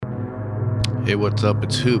Hey, what's up?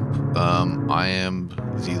 It's Hoop. I am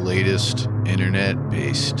the latest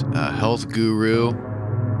internet-based health guru,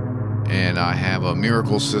 and I have a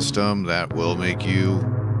miracle system that will make you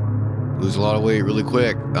lose a lot of weight really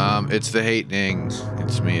quick. It's the hatening.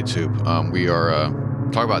 It's me, it's Hoop. We are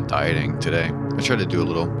talking about dieting today. I tried to do a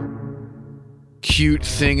little cute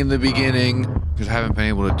thing in the beginning because I haven't been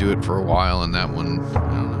able to do it for a while, and that one,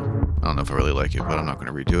 I don't know if I really like it, but I'm not going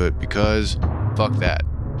to redo it because fuck that.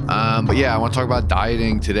 But yeah, I want to talk about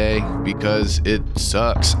dieting today because it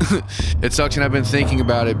sucks. It sucks, and I've been thinking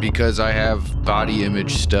about it because I have body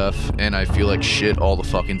image stuff and I feel like shit all the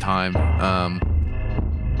fucking time. And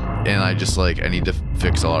I need to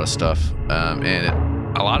fix a lot of stuff.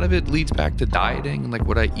 And a lot of it leads back to dieting and like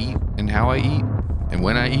what I eat and how I eat and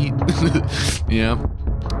when I eat, you know?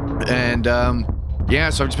 And, yeah,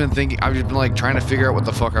 so I've just been like trying to figure out what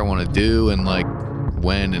the fuck I want to do and like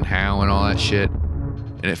when and how and all that shit.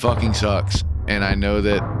 And it fucking sucks. And I know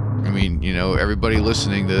that, everybody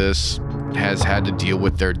listening to this has had to deal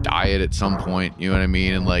with their diet at some point, you know what I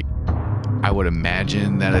mean? And like, I would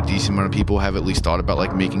imagine that a decent amount of people have at least thought about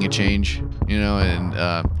like making a change, and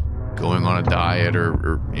going on a diet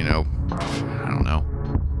or I don't know,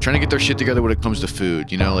 trying to get their shit together when it comes to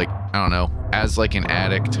food, like, I don't know, as like an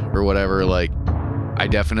addict or whatever, like, I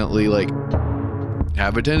definitely like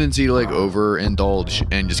have a tendency to like overindulge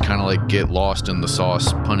and just kind of like get lost in the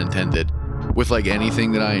sauce, pun intended, with like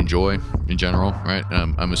anything that I enjoy in general, right?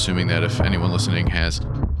 I'm assuming that if anyone listening has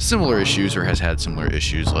similar issues or has had similar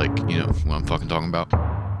issues, like, what I'm fucking talking about.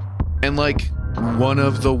 And like one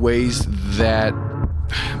of the ways that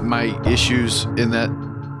my issues in that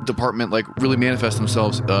department like really manifest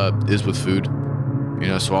themselves is with food,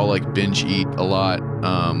 so I'll like binge eat a lot.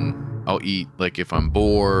 I'll eat like if I'm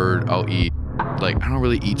bored, I'll eat. Like, I don't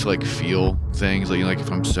really eat to like feel things, like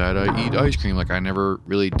if I'm sad I eat ice cream. Like, I never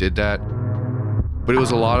really did that, but it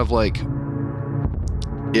was a lot of like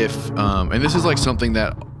and this is like something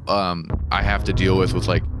that I have to deal with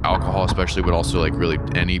like alcohol especially, but also like really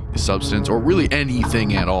any substance or really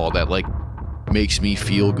anything at all that like makes me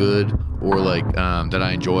feel good or like that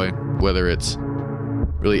I enjoy, whether it's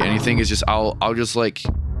really anything, is just I'll just like,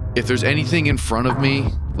 if there's anything in front of me,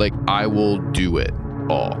 like I will do it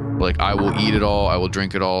all. Like, I will eat it all, I will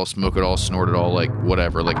drink it all, smoke it all, snort it all, like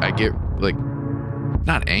whatever. Like, I get like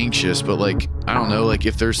not anxious, but like, I don't know, like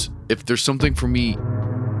if there's something for me,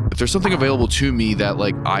 if there's something available to me that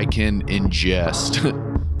like I can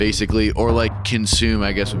ingest basically, or like consume,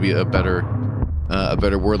 I guess would be a better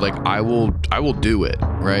word. Like, I will do it,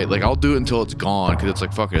 right? Like, I'll do it until it's gone, because it's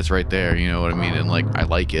like, fuck it, it's right there, you know what I mean? And like, I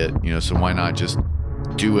like it, so why not just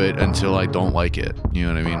do it until I don't like it, you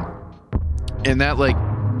know what I mean? And that like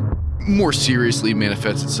more seriously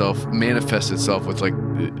manifests itself with like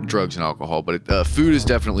drugs and alcohol, but food is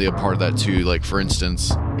definitely a part of that too. Like, for instance,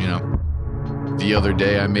 the other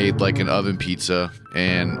day I made like an oven pizza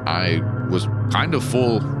and I was kind of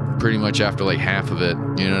full pretty much after like half of it,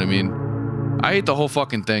 you know what I mean? I ate the whole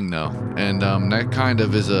fucking thing though, and that kind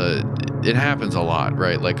of is it happens a lot,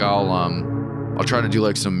 right? Like, I'll try to do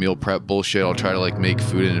like some meal prep bullshit. I'll try to like make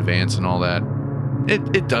food in advance and all that.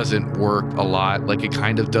 It doesn't work a lot. Like, it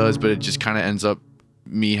kind of does, but it just kind of ends up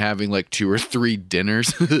me having like 2 or 3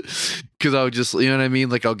 dinners because I'll just, you know what I mean?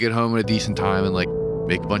 Like, I'll get home at a decent time and like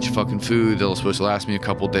make a bunch of fucking food that'll supposed to last me a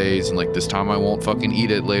couple days, and like this time I won't fucking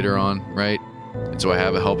eat it later on, right? And so I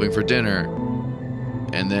have a helping for dinner,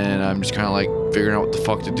 and then I'm just kind of like figuring out what the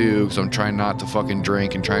fuck to do because I'm trying not to fucking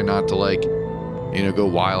drink and trying not to like, go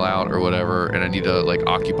wild out or whatever, and I need to like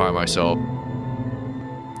occupy myself.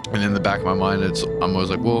 And in the back of my mind, I'm always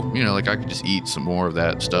like, well, like I could just eat some more of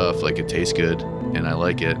that stuff. Like, it tastes good and I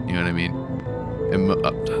like it. You know what I mean? And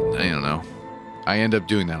I don't know. I end up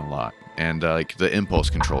doing that a lot. And like the impulse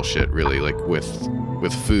control shit really, like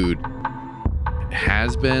with food,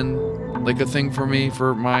 has been like a thing for me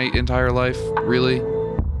for my entire life, really.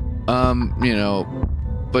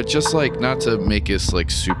 But just like, not to make this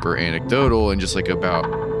like super anecdotal and just like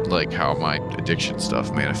about like how my addiction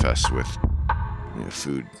stuff manifests with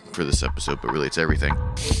food for this episode, but really it's everything.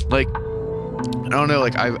 Like, I don't know,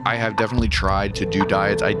 like I have definitely tried to do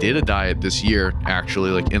diets. I did a diet this year,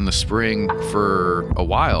 actually, like in the spring for a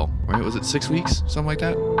while, right? Was it 6 weeks? Something like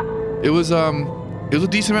that. It was a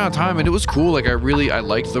decent amount of time, and it was cool. Like, I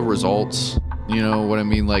liked the results, you know what I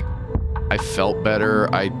mean? Like, I felt better.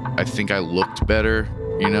 I think I looked better,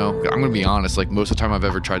 I'm gonna be honest, like most of the time I've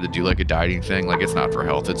ever tried to do like a dieting thing, like it's not for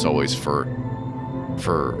health, it's always for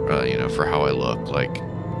how I look. Like,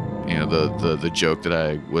 the joke that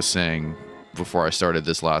I was saying before I started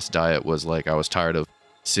this last diet was like, I was tired of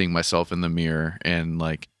seeing myself in the mirror and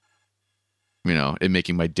like you know, it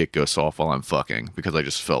making my dick go soft while I'm fucking, because I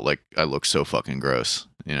just felt like I looked so fucking gross,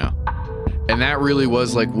 you know? And that really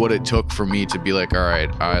was like what it took for me to be like, all right,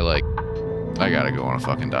 I gotta go on a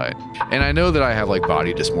fucking diet. And I know that I have like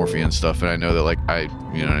body dysmorphia and stuff, and I know that like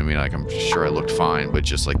you know what I mean? Like I'm sure I looked fine, but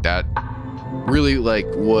just like that really like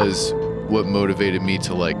was what motivated me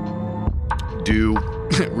to like do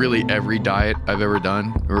really every diet I've ever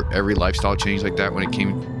done, or every lifestyle change like that when it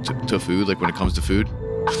came to food. Like when it comes to food,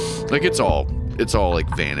 like it's all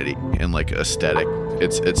like vanity and like aesthetic.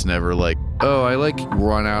 It's never like, oh, I like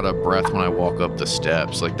run out of breath when I walk up the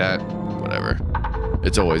steps, like that, whatever.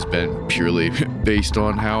 It's always been purely based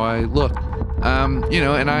on how I look. You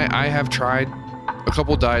know, and I have tried a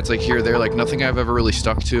couple diets like here or there, like nothing I've ever really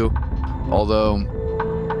stuck to, although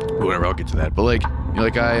whatever, I'll get to that. But like, you know,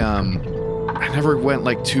 like I never went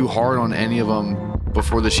like too hard on any of them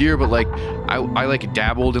before this year, but like I like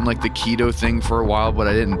dabbled in like the keto thing for a while, but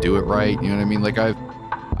I didn't do it right. You know what I mean? Like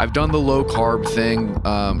I've done the low carb thing.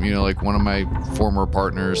 You know, like one of my former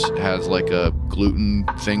partners has like a gluten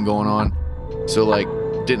thing going on. So like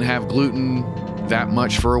didn't have gluten that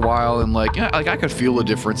much for a while, and like, yeah, like I could feel the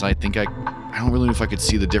difference. I think I don't really know if I could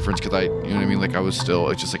see the difference, because I, you know what I mean? Like I was still,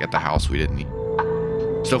 it's just like at the house we didn't eat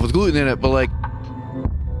stuff with gluten in it, but like,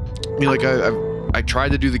 you know, like I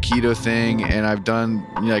tried to do the keto thing, and I've done,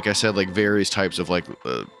 you know, like I said, like various types of like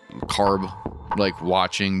carb, like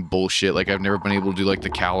watching bullshit. Like I've never been able to do like the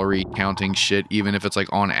calorie counting shit, even if it's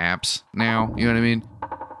like on apps now, you know what I mean?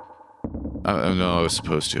 I know I was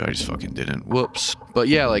supposed to, I just fucking didn't. Whoops. But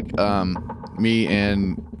yeah, like me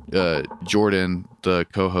and Jordan, the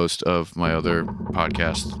co-host of my other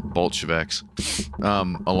podcast, Bolsheviks,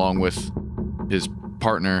 along with his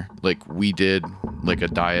partner, like we did like a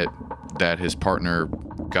diet that his partner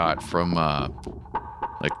got from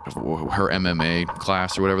like her MMA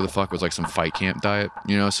class or whatever the fuck. It was like some fight camp diet,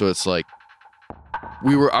 you know? So it's like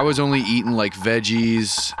I was only eating like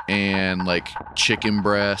veggies and like chicken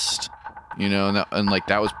breast, you know, and like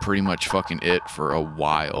that was pretty much fucking it for a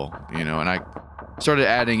while, you know. And I started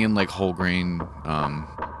adding in like whole grain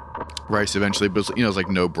rice eventually, but you know, it was like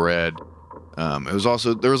no bread. It was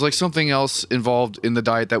also, there was like something else involved in the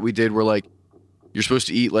diet that we did where like you're supposed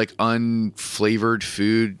to eat like unflavored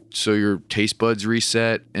food so your taste buds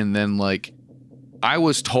reset. And then like I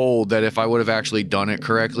was told that if I would have actually done it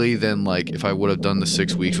correctly, then like if I would have done the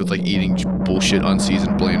 6 weeks with like eating bullshit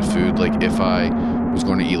unseasoned bland food, like if I was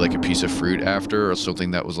going to eat like a piece of fruit after or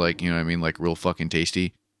something that was like, you know what I mean, like real fucking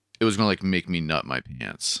tasty, it was gonna like make me nut my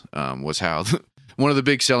pants. Was how one of the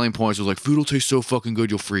big selling points was like, food will taste so fucking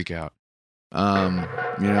good you'll freak out. You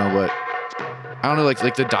know, but I don't know, like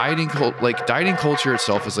the dieting culture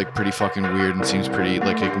itself is like pretty fucking weird and seems pretty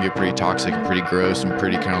like it can get pretty toxic and pretty gross and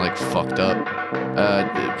pretty kind of like fucked up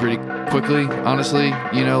pretty quickly, honestly.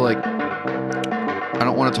 You know, like I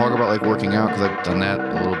don't want to talk about like working out because I've done that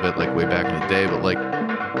a little bit like way back in the day, but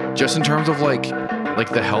like just in terms of like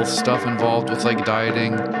the health stuff involved with like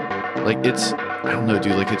dieting, like it's, I don't know,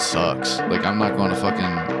 dude, like it sucks. Like I'm not going to fucking,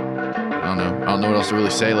 I don't know what else to really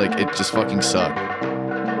say. Like it just fucking sucked.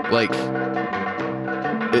 Like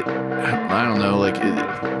I don't know, like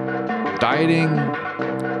dieting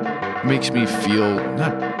makes me feel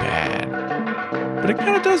not bad, but it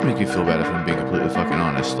kind of does make me feel bad if I'm being completely fucking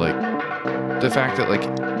honest. Like the fact that like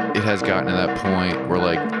it has gotten to that point where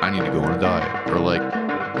like I need to go on a diet, or like,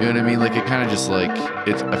 you know what I mean? Like it kind of just like,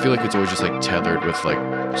 I feel like it's always just like tethered with like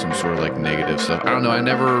some sort of like negative stuff. I don't know. I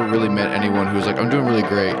never really met anyone who's like, I'm doing really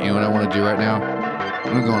great. You know what I want to do right now?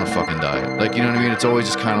 I'm gonna go on a fucking diet. Like, you know what I mean? It's always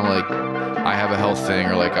just kind of like, I have a health thing,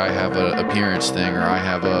 or like I have an appearance thing, or I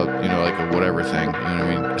have a, you know, like a whatever thing. You know what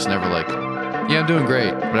I mean? It's never like, yeah, I'm doing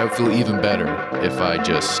great, but I would feel even better if I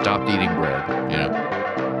just stopped eating bread, you know?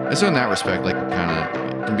 And so in that respect, like kind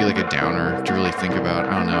of can be like a downer to really think about.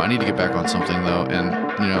 I don't know. I need to get back on something though. And,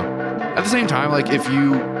 you know, at the same time, like if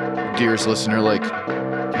you, dearest listener, like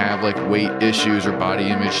have like weight issues or body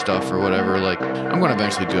image stuff or whatever, like I'm going to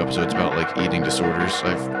eventually do episodes about like eating disorders.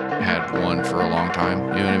 I've had one for a long time.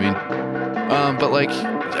 You know what I mean? But like,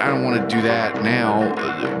 I don't want to do that now,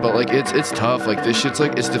 but like, it's tough. Like this shit's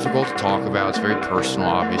like, it's difficult to talk about. It's very personal,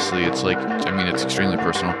 obviously. It's like, I mean, it's extremely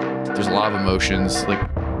personal. There's a lot of emotions like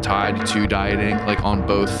tied to dieting, like on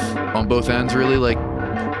both ends, really, like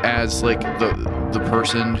as like the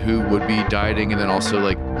person who would be dieting, and then also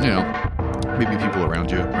like, you know, maybe people around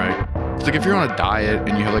you, right? It's like if you're on a diet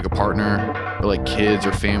and you have like a partner or like kids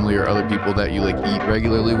or family or other people that you like eat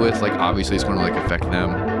regularly with, like obviously it's going to like affect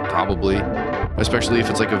them, probably, especially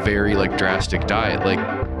if it's like a very like drastic diet. Like,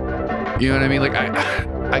 you know what I mean? Like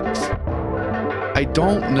I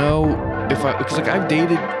don't know because like I've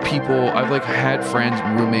dated people, I've like had friends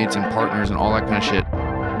and roommates and partners and all that kind of shit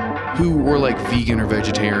who were like vegan or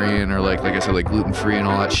vegetarian or like I said, like gluten-free and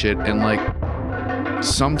all that shit. And like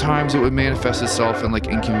sometimes it would manifest itself in like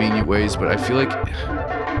inconvenient ways, but I feel like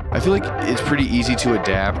it's pretty easy to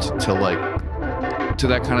adapt to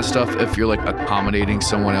that kind of stuff if you're like accommodating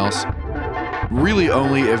someone else. Really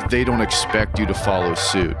only if they don't expect you to follow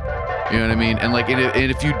suit. You know what I mean? And like,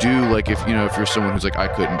 and if you do, like, if you're someone who's like, I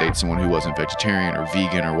couldn't date someone who wasn't vegetarian or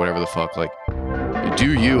vegan or whatever the fuck, like,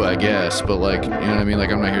 do you, I guess, but like, you know what I mean?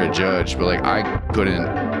 Like, I'm not here to judge, but like, I couldn't,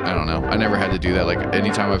 I don't know. I never had to do that. Like,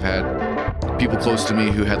 anytime I've had people close to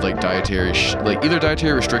me who had like dietary, like either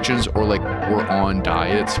dietary restrictions or like were on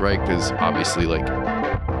diets, right? Because obviously, like,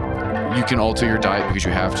 you can alter your diet because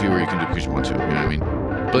you have to, or you can do it because you want to, you know what I mean?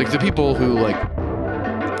 But like, the people who like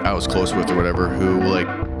I was close with or whatever, who like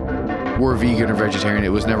were vegan or vegetarian, it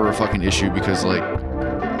was never a fucking issue because like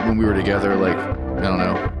when we were together, like, I don't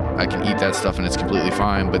know, I can eat that stuff and it's completely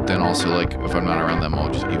fine, but then also like if I'm not around them,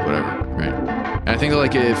 I'll just eat whatever, right? And I think that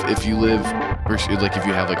like if you live, or like if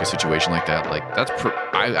you have like a situation like that, like that's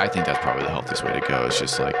I think that's probably the healthiest way to go. It's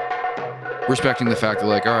just like respecting the fact that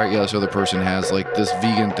like, all right, yeah, this other person has like this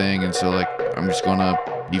vegan thing, and so like I'm just gonna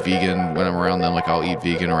eat vegan when I'm around them. Like I'll eat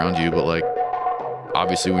vegan around you, but like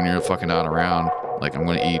obviously when you're fucking not around, like I'm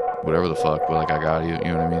gonna eat whatever the fuck, but like I got you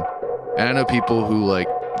know what I mean? And I know people who like,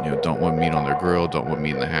 you know, don't want meat on their grill, don't want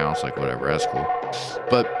meat in the house, like whatever, that's cool.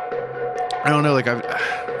 But I don't know, like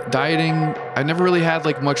dieting, I never really had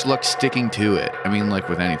like much luck sticking to it. I mean, like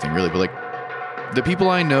with anything really, but like the people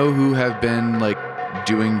I know who have been like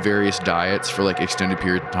doing various diets for like extended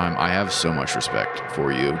period of time, I have so much respect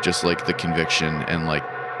for you. Just like the conviction and like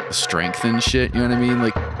the strength and shit, you know what I mean?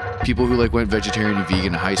 Like people who like went vegetarian and vegan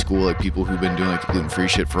in high school, like people who've been doing like the gluten-free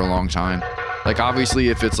shit for a long time. Like obviously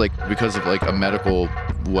if it's like because of like a medical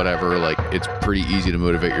whatever, like it's pretty easy to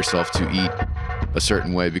motivate yourself to eat a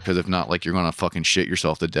certain way, because if not, like you're gonna fucking shit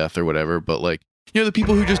yourself to death or whatever. But like, you know, the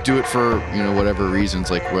people who just do it for, you know, whatever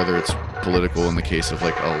reasons, like whether it's political in the case of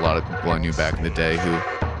like a lot of people I knew back in the day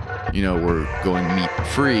who, you know, were going meat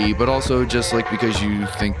free, but also just like because you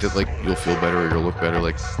think that like you'll feel better or you'll look better,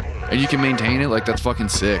 like, and you can maintain it, like that's fucking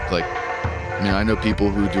sick. Like, you know, I know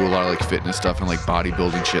people who do a lot of like fitness stuff and like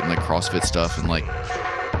bodybuilding shit and like CrossFit stuff, and like,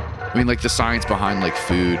 I mean, like the science behind like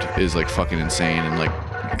food is like fucking insane, and like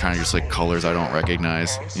kind of just like colors I don't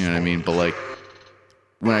recognize, you know what I mean? But like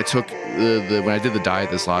when I took when I did the diet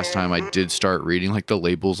this last time, I did start reading like the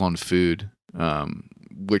labels on food,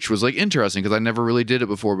 which was like interesting because I never really did it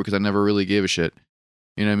before because I never really gave a shit,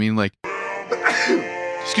 you know what I mean? Like,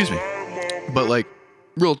 excuse me, but like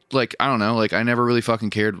real, like, I don't know, like I never really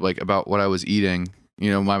fucking cared like about what I was eating, you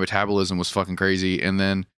know, my metabolism was fucking crazy, and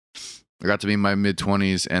then I got to be in my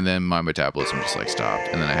mid-20s, and then my metabolism just like stopped,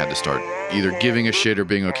 and then I had to start either giving a shit or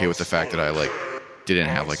being okay with the fact that I like didn't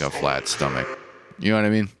have like a flat stomach, you know what I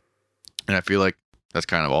mean? And I feel like that's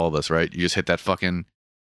kind of all of us, right? You just hit that fucking,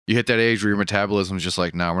 you hit that age where your metabolism's just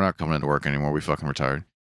like, nah, we're not coming into work anymore, we fucking retired,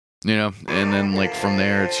 you know? And then like from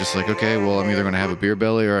there it's just like, okay, well, I'm either gonna have a beer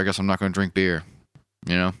belly or I guess I'm not gonna drink beer,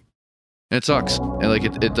 you know? And it sucks, and like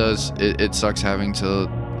it sucks having to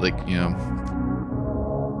like, you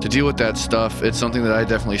know, to deal with that stuff. It's something that I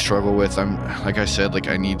definitely struggle with. I'm, like I said, like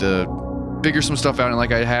I need to figure some stuff out, and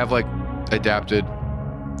like I have like adapted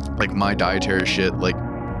like my dietary shit like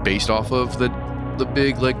based off of the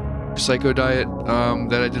big like psycho diet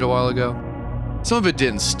that I did a while ago. Some of it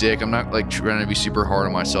didn't stick. I'm not like trying to be super hard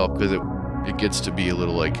on myself because it gets to be a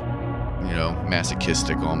little like, you know,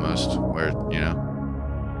 masochistic almost, where, you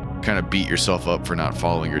know, kind of beat yourself up for not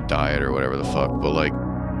following your diet or whatever the fuck. But like,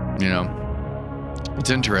 you know, it's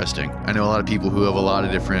interesting. I know a lot of people who have a lot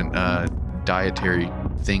of different dietary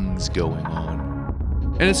things going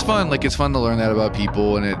on, and it's fun. Like, it's fun to learn that about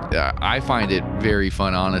people, and I find it very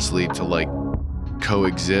fun, honestly, to like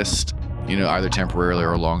coexist, you know, either temporarily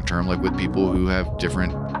or long term, like with people who have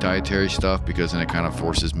different dietary stuff, because then it kind of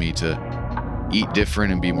forces me to eat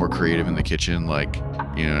different and be more creative in the kitchen. Like,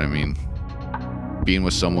 you know what I mean? Being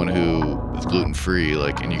with someone who is gluten free,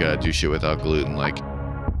 like, and you gotta do shit without gluten, like,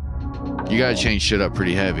 you gotta change shit up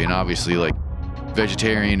pretty heavy. And obviously, like,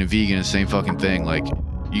 vegetarian and vegan is the same fucking thing. Like,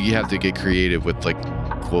 you have to get creative with like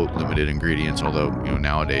quote limited ingredients, although, you know,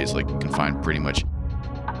 nowadays like you can find pretty much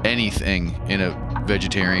anything in a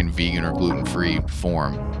vegetarian, vegan, or gluten-free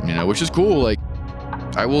form, you know, which is cool. Like,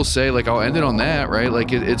 I will say, like, I'll end it on that, right?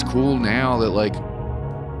 Like, it's cool now that like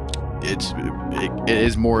it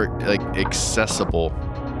is more like accessible,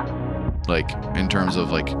 like in terms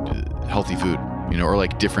of like healthy food, you know, or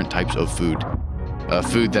like different types of food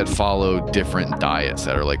that follow different diets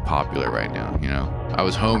that are like popular right now, you know. I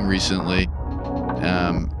was home recently,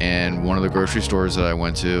 and one of the grocery stores that I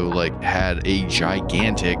went to like had a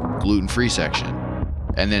gigantic gluten-free section,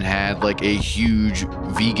 and then had like a huge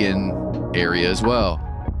vegan area as well,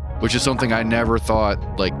 which is something I never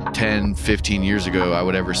thought like 10, 15 years ago I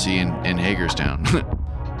would ever see in Hagerstown.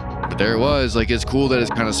 But there it was. Like, it's cool that it's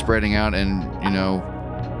kind of spreading out, and you know,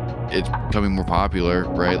 it's becoming more popular,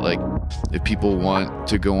 right? Like, if people want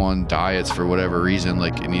to go on diets for whatever reason,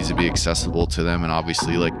 like, it needs to be accessible to them. And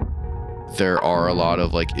obviously, like, there are a lot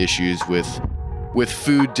of like issues with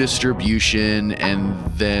food distribution, and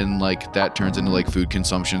then like that turns into like food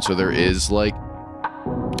consumption. So there is like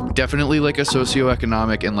definitely like a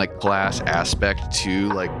socioeconomic and like class aspect to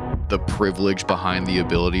like the privilege behind the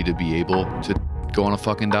ability to be able to go on a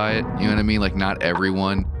fucking diet. You know what I mean? Like, not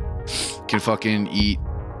everyone can fucking eat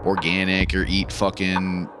organic or eat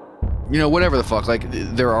fucking, you know, whatever the fuck. Like,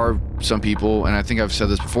 there are some people, and I think I've said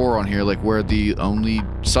this before on here, like, where the only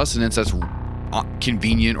sustenance that's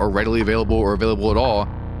convenient or readily available or available at all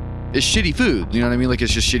is shitty food. You know what I mean? Like,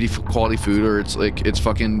 it's just shitty quality food, or it's like, it's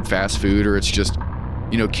fucking fast food, or it's just,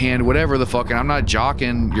 you know, canned whatever the fuck. And I'm not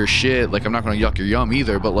jocking your shit. Like, I'm not gonna yuck your yum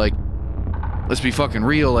either, but like, let's be fucking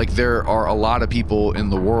real. Like, there are a lot of people in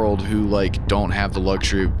the world who like don't have the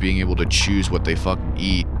luxury of being able to choose what they fucking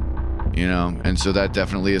eat, you know? And so that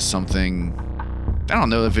definitely is something, I don't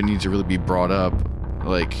know if it needs to really be brought up,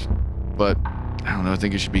 like, but I don't know, I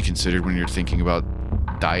think it should be considered when you're thinking about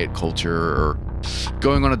diet culture or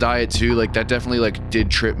going on a diet too. Like, that definitely like did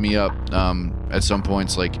trip me up at some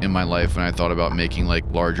points like in my life when I thought about making like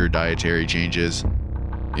larger dietary changes,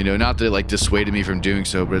 you know, not that it like dissuaded me from doing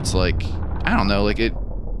so, but it's like, I don't know, like,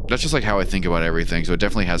 that's just like how I think about everything. So it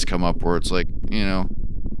definitely has come up where it's like, you know,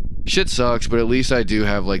 shit sucks, but at least I do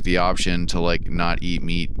have like the option to like not eat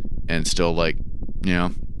meat and still like, you know,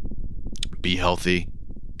 be healthy.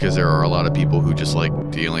 Because there are a lot of people who just like,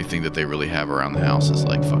 the only thing that they really have around the house is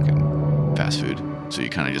like fucking fast food. So you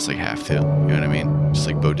kind of just like have to, you know what I mean? Just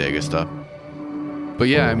like bodega stuff. But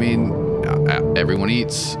yeah, I mean, everyone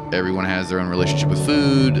eats, everyone has their own relationship with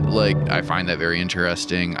food. Like, I find that very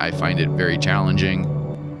interesting. I find it very challenging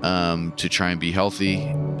to try and be healthy,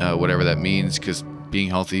 whatever that means, because being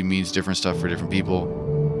healthy means different stuff for different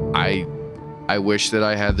people. I wish that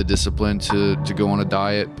I had the discipline to go on a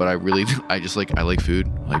diet, but I like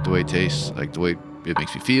food. I like the way it tastes, I like the way it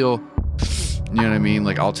makes me feel. You know what I mean?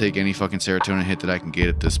 Like, I'll take any fucking serotonin hit that I can get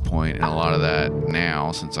at this point, and a lot of that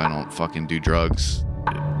now, since I don't fucking do drugs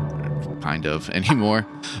kind of anymore,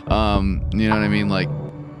 you know what I mean? Like,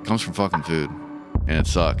 comes from fucking food, and it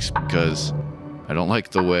sucks because I don't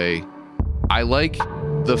like the way I like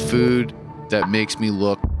the food that makes me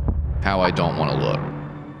look how I don't want to look.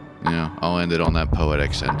 You know, I'll end it on that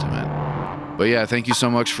poetic sentiment. But yeah, thank you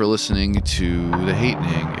so much for listening to The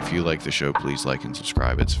Hatening. If you like the show, please like and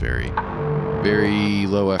subscribe. It's very, very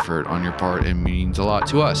low effort on your part and means a lot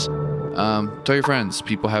to us. Tell your friends.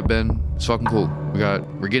 People have been. It's fucking cool.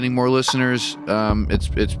 We're getting more listeners.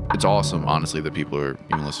 It's awesome, honestly, that people are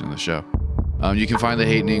even listening to the show. You can find The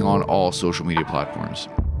Hatening on all social media platforms.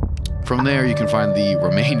 From there, you can find the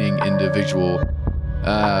remaining individual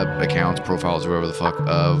accounts, profiles, or whatever the fuck,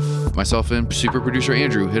 of myself and super producer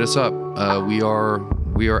Andrew. Hit us up. We are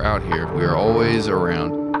out here. We are always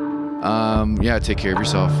around. Yeah, take care of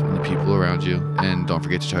yourself and the people around you, and don't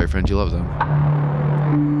forget to tell your friends you love them.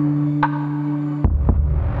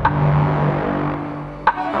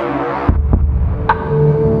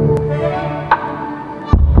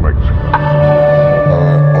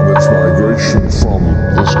 On its migration from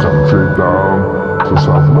this country down to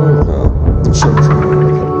South America, to Central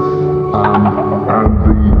America. And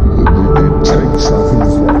it takes, I think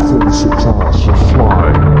it's like 36 hours to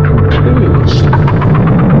fly continuously.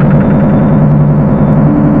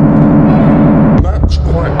 That's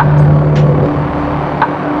quite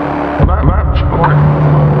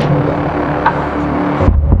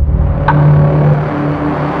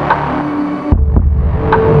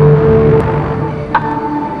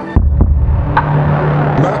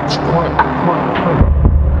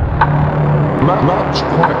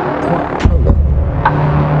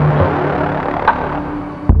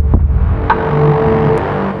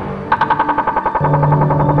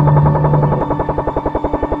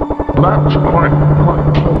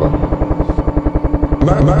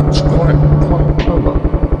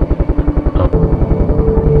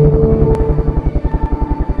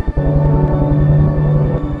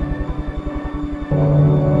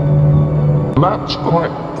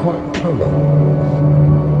quite clever.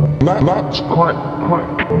 That's quite